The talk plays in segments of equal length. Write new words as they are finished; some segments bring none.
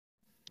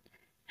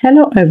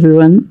Hello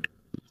everyone,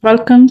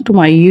 welcome to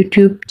my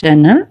YouTube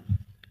channel.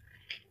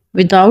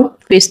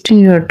 Without wasting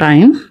your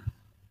time,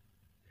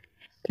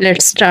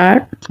 let's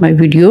start my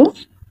video.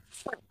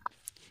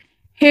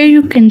 Here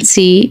you can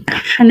see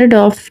hundred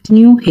of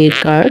new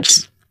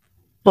haircuts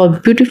for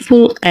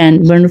beautiful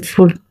and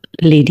wonderful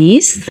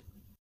ladies.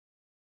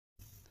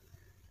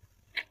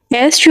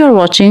 As you are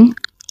watching,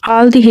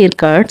 all the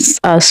haircuts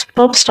are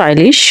superb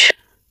stylish,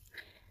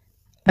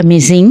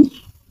 amazing,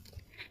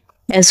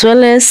 as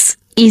well as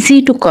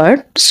easy to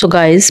cut. So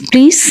guys,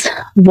 please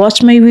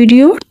watch my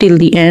video till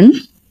the end.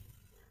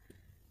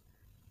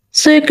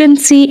 So you can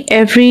see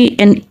every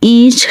and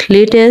each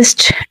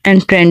latest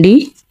and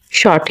trendy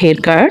short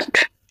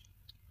haircut,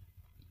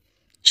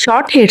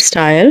 short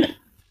hairstyle,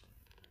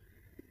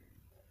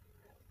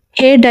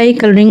 hair dye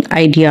coloring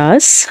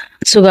ideas.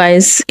 So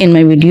guys, in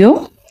my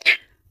video,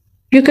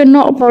 you can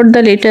know about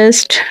the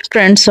latest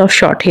trends of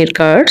short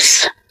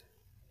haircuts,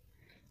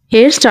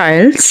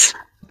 hairstyles,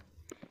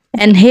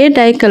 and hair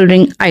dye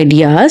coloring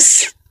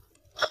ideas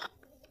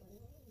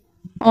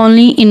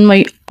only in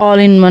my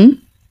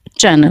all-in-one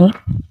channel.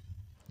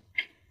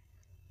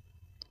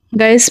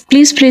 Guys,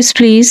 please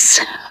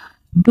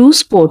do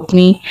support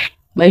me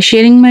by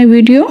sharing my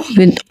video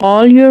with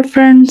all your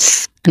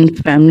friends and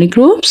family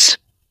groups.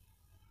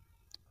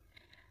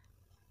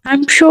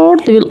 I'm sure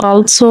they will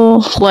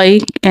also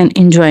like and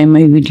enjoy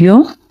my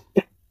video.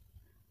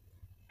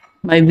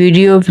 My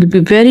video will be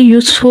very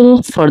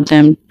useful for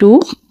them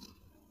too.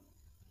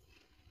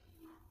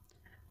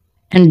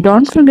 And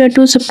don't forget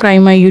to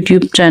subscribe my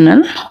YouTube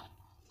channel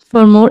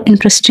for more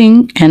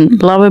interesting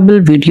and lovable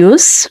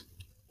videos.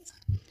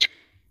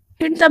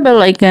 Hit the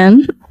bell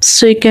icon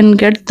so you can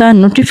get the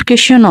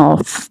notification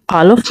of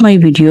all of my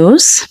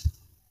videos.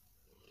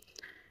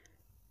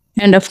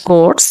 And of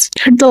course,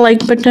 hit the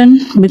like button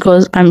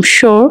because I'm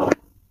sure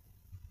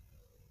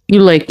you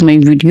like my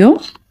video.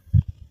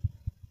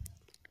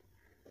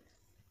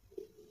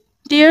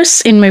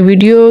 Here's in my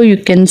video, you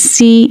can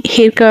see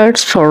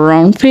haircuts for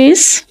round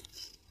face,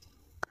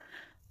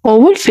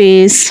 oval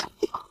face,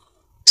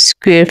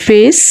 square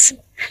face,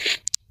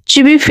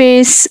 chubby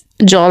face,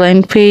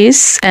 jawline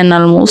face, and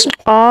almost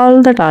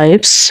all the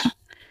types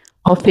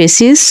of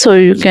faces. So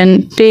you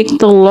can take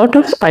the lot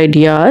of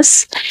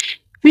ideas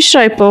which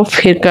type of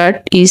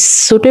haircut is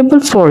suitable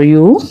for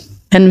you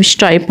and which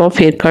type of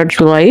haircut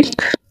you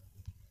like.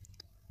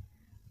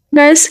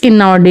 Guys, in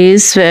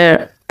nowadays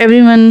where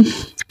everyone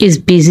is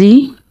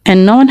busy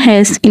and no one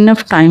has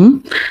enough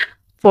time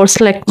for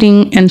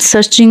selecting and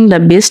searching the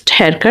best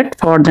haircut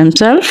for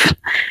themselves,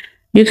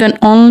 you can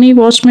only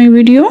watch my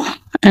video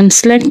and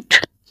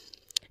select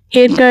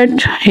haircut,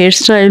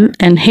 hairstyle,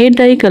 and hair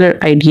dye color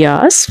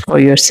ideas for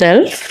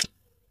yourself.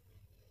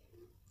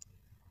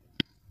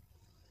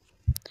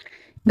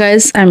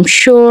 Guys, I'm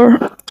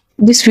sure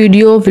this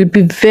video will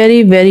be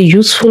very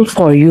useful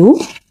for you.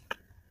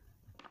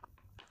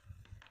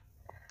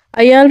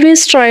 I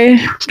always try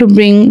to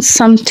bring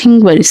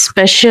something very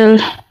special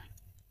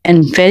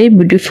and very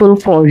beautiful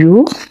for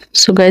you.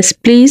 So guys,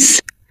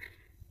 please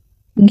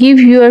give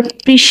your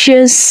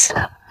precious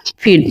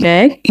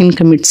feedback in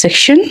comment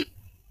section.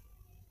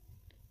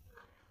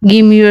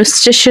 Give me your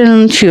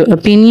suggestions, your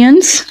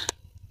opinions,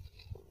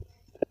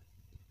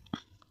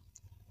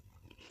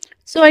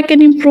 so I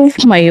can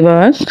improve my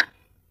work.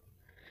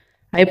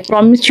 I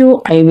promise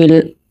you I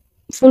will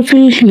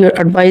fulfill your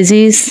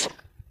advices.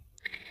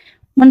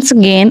 Once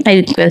again, I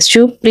request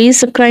you,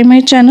 please subscribe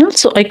my channel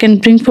so I can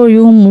bring for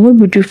you more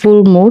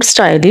beautiful, more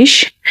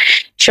stylish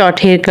short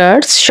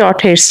haircuts, short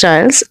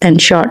hairstyles,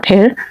 and short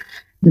hair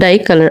dye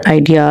color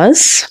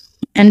ideas.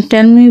 And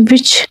tell me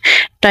which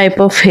type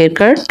of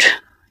haircut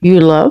you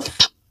love.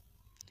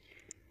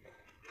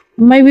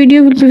 My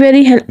video will be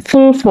very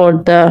helpful for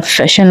the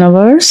fashion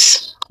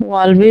lovers who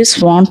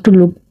always want to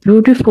look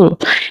beautiful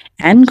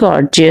and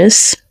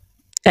gorgeous,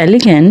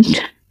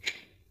 elegant,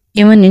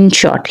 even in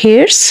short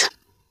hairs.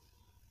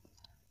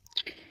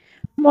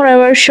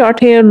 Moreover, short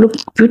hair look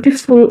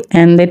beautiful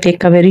and they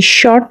take a very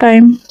short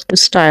time to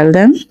style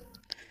them.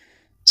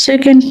 So you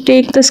can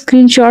take the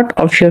screenshot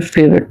of your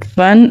favorite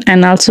one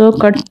and also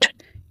cut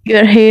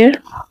your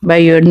hair by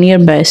your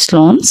nearby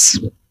salons.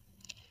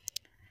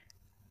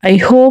 I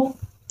hope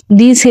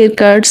these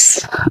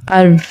haircuts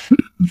are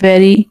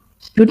very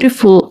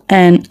beautiful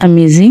and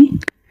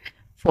amazing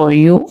for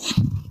you.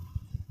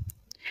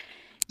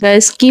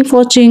 Guys, keep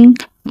watching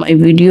my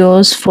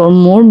videos for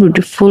more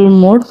beautiful,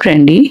 more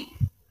trendy,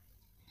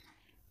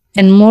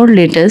 and more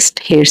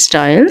latest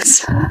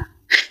hairstyles.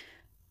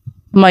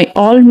 My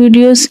all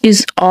videos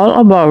is all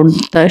about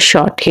the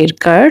short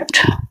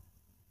haircut.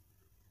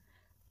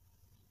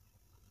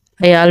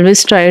 I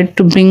always try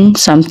to bring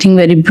something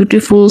very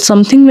beautiful,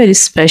 something very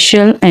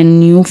special and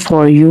new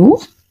for you.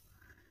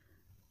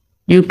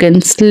 You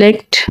can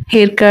select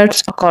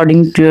haircuts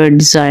according to your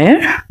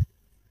desire.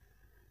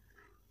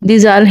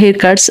 These all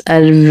haircuts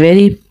are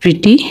very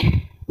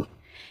pretty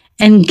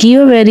and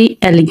give a very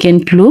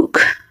elegant look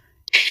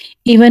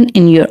even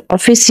in your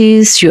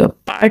offices, your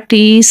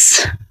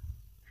parties,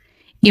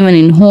 even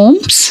in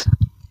homes.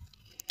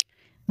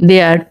 They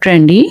are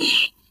trendy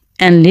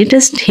and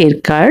latest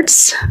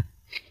haircuts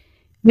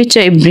which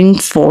I bring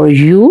for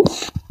you.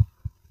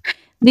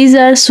 These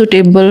are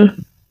suitable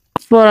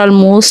for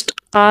almost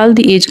all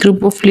the age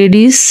group of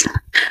ladies.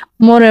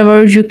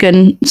 Moreover, you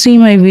can see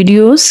my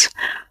videos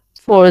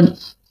for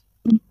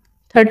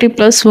 30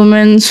 plus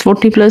women,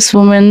 40 plus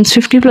women,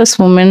 50 plus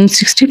women,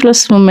 60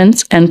 plus women,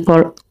 and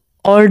for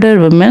older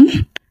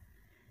women.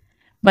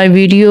 My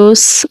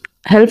videos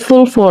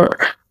helpful for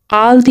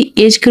all the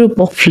age group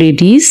of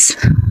ladies.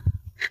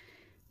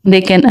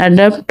 They can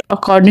adapt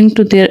according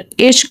to their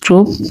age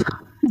group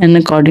and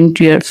according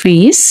to your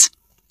face.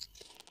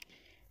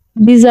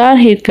 These are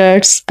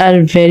haircuts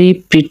are very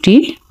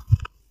pretty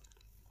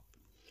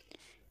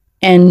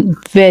and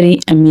very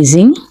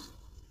amazing.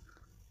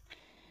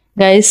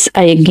 Guys,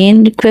 I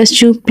again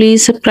request you,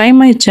 please subscribe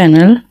my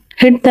channel,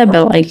 hit the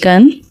bell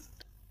icon,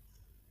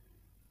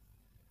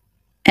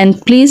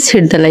 and please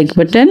hit the like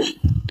button.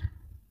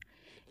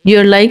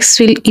 Your likes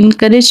will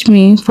encourage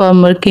me for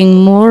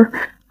working more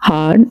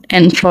hard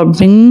and for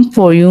bringing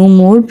for you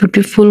more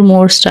beautiful,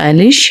 more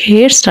stylish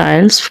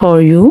hairstyles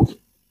for you.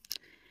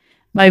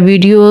 My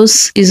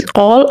videos is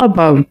all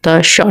about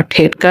the short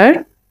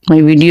haircut. My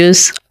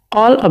videos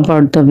all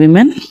about the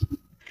women.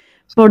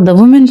 For the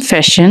women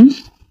fashion,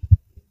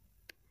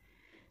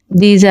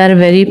 these are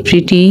very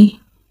pretty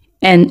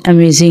and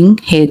amazing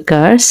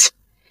haircuts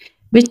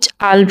which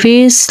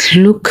always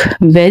look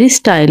very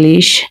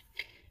stylish,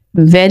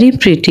 very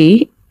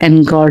pretty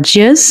and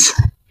gorgeous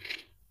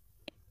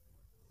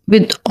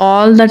with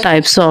all the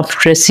types of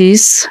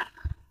dresses,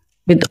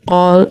 with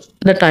all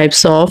the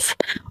types of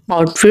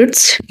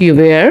outfits you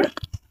wear.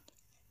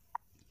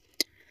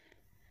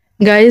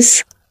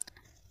 Guys,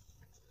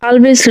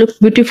 always look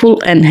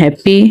beautiful and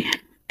happy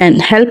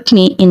and help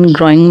me in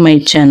growing my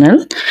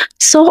channel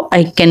so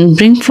I can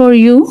bring for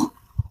you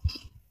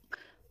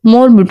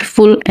more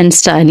beautiful and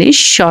stylish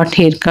short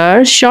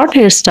haircuts, short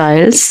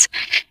hairstyles,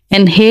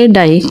 and hair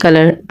dye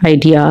color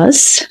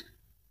ideas.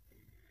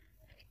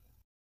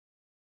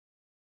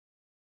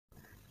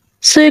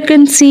 So you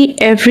can see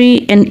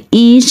every and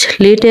each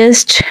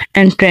latest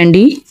and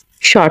trendy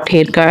short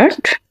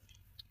haircut,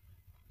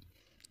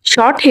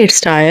 short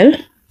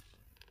hairstyle,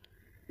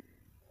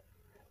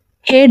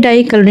 hair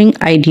dye coloring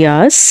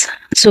ideas.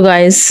 So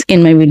guys,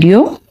 in my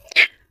video,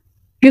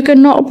 you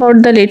can know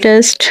about the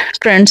latest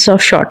trends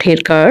of short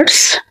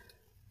haircuts,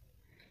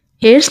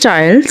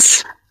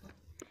 hairstyles,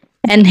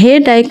 and hair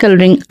dye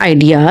coloring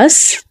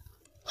ideas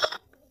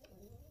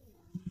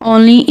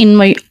only in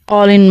my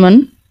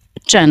all-in-one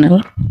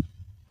channel.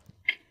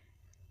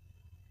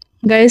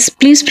 Guys,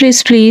 please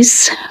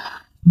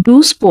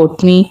do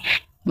support me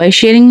by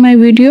sharing my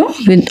video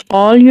with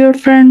all your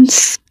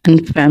friends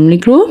and family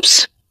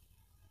groups.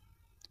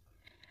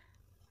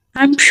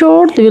 I'm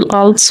sure they will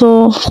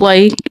also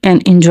like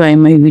and enjoy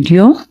my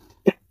video.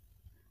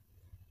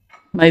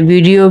 My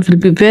video will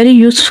be very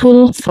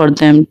useful for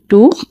them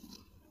too.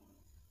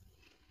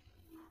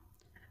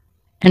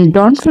 And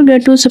don't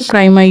forget to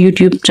subscribe my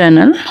YouTube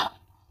channel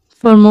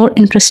for more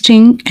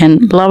interesting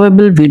and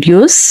lovable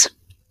videos.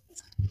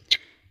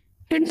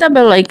 Hit the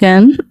bell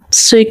icon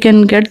so you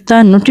can get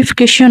the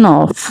notification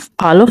of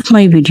all of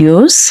my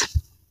videos.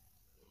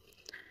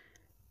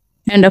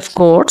 And of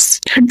course,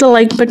 hit the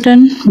like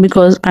button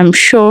because I'm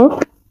sure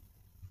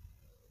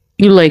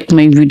you like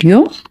my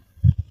video.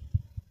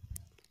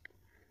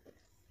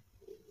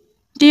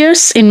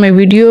 Dears, in my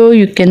video,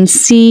 you can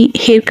see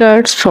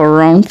haircuts for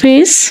round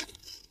face,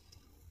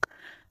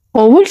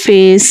 oval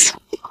face,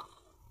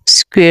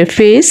 square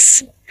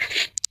face,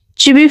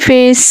 chubby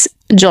face,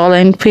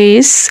 jawline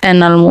face,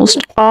 and almost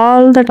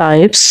all the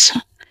types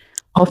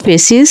of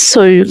faces.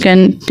 So you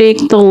can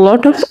take the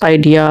lot of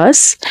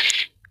ideas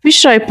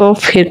which type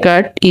of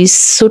haircut is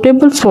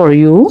suitable for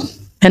you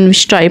and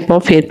which type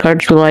of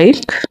haircut you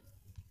like.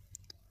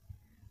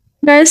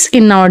 Guys,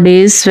 in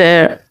nowadays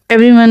where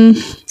everyone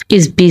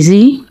is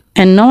busy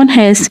and no one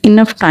has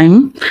enough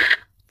time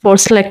for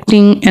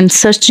selecting and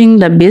searching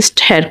the best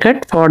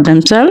haircut for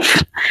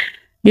themselves,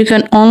 you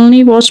can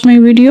only watch my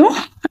video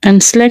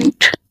and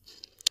select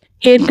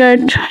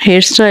haircut,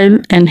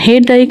 hairstyle, and hair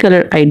dye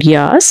color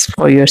ideas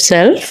for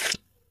yourself.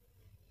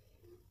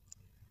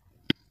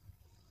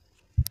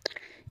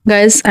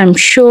 Guys, I'm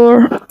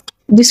sure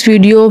this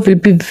video will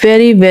be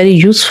very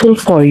useful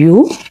for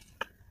you.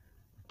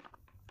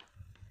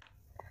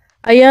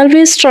 I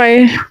always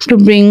try to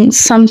bring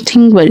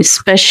something very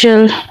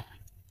special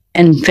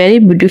and very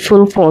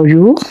beautiful for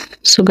you.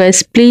 So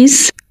guys,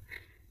 please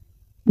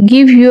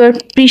give your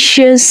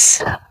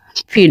precious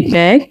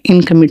feedback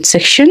in comment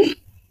section.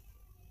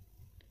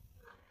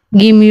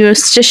 Give me your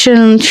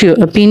suggestions,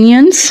 your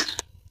opinions,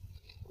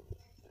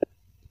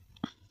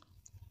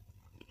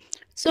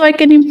 so I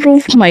can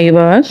improve my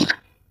work.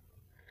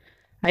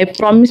 I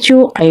promise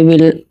you I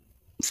will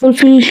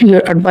fulfill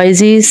your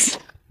advices.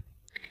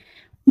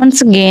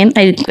 Once again,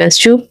 I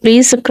request you,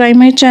 please subscribe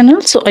my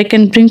channel so I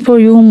can bring for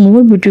you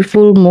more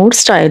beautiful, more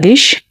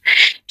stylish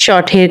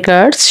short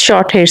haircuts,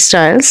 short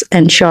hairstyles,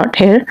 and short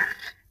hair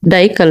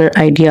dye color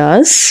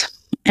ideas.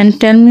 And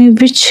tell me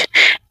which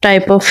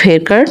type of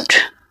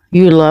haircut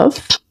you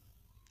love.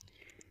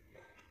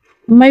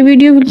 My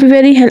video will be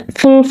very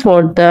helpful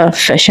for the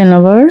fashion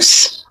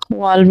lovers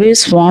who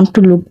always want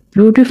to look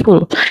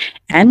beautiful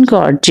and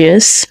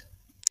gorgeous,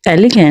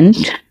 elegant,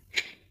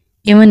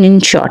 even in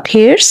short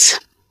hairs.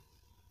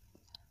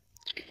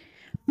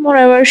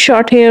 Moreover,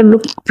 short hair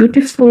look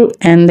beautiful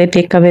and they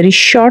take a very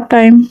short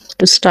time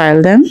to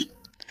style them.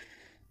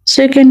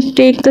 So you can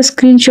take the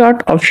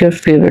screenshot of your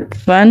favorite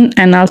one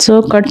and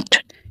also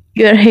cut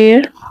your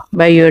hair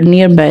by your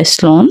nearby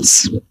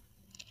salons.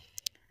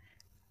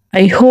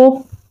 I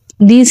hope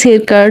these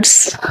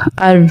haircuts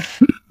are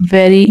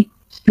very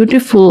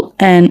beautiful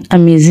and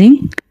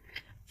amazing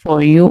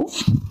for you.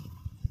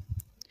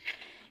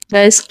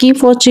 Guys,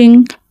 keep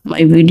watching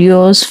my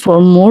videos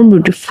for more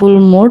beautiful,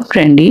 more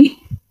trendy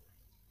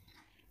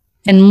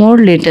and more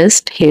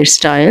latest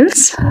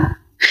hairstyles.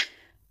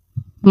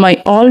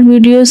 My all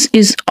videos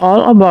is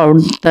all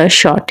about the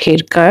short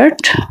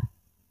haircut.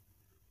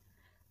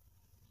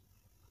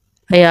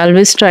 I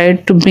always try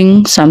to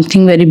bring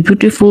something very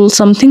beautiful,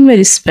 something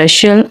very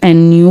special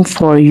and new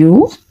for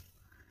you.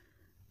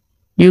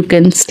 You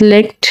can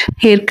select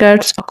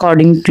haircuts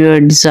according to your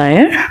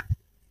desire.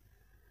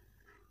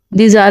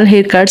 These all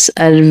haircuts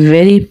are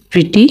very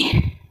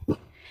pretty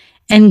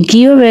and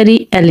give a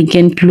very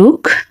elegant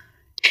look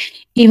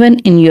even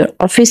in your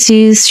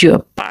offices, your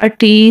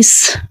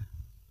parties,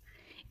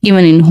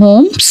 even in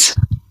homes.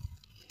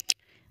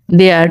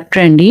 They are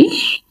trendy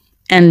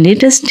and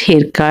latest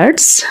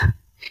haircuts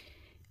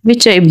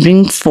which I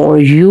bring for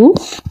you.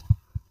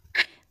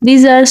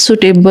 These are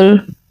suitable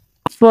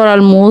for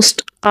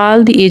almost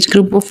all the age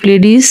group of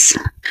ladies.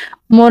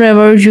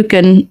 Moreover, you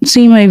can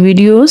see my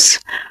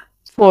videos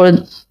for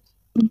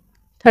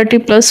 30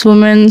 plus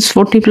women,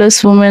 40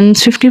 plus women,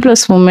 50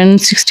 plus women,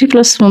 60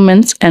 plus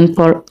women, and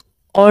for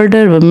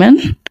older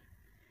women.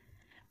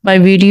 My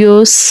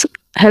videos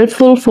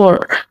helpful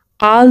for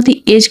all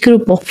the age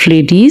group of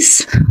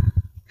ladies.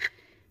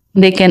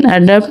 They can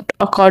adapt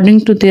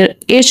according to their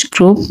age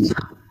group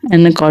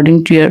and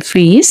according to your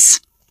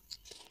face.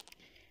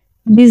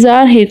 These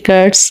are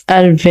haircuts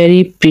are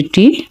very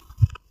pretty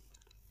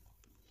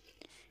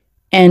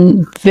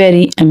and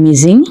very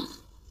amazing.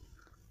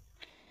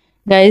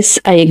 Guys,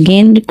 I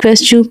again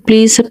request you,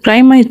 please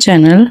subscribe my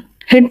channel,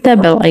 hit the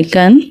bell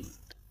icon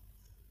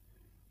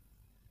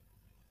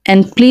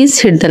and please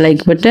hit the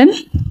like button.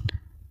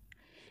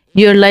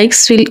 Your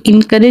likes will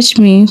encourage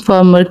me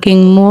for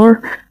working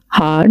more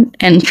hard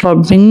and for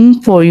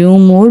bringing for you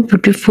more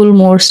beautiful,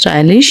 more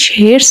stylish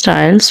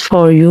hairstyles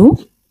for you.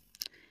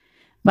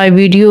 My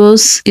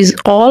videos is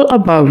all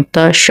about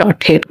the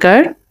short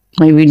haircut.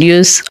 My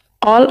videos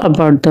all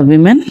about the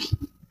women.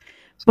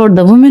 For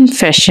the women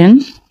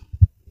fashion,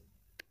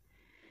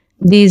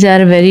 these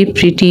are very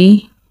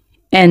pretty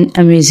and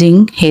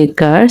amazing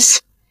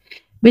haircuts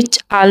which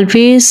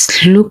always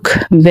look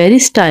very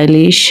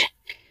stylish,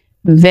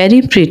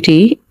 very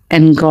pretty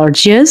and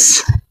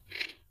gorgeous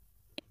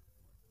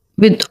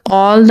with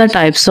all the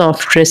types of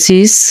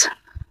dresses,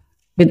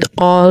 with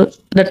all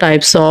the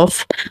types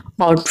of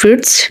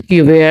outfits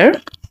you wear.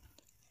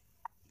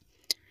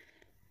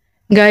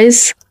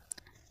 Guys,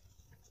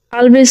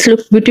 always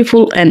look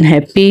beautiful and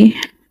happy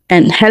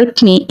and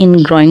help me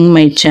in growing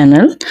my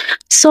channel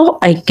so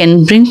I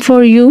can bring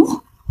for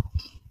you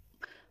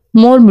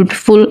more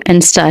beautiful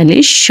and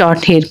stylish short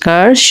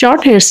haircuts,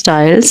 short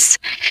hairstyles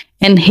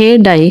and hair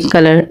dye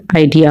color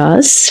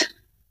ideas.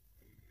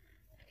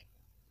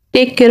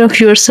 Take care of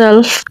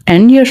yourself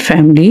and your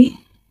family.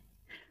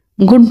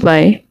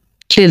 Goodbye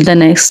till the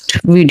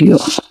next video.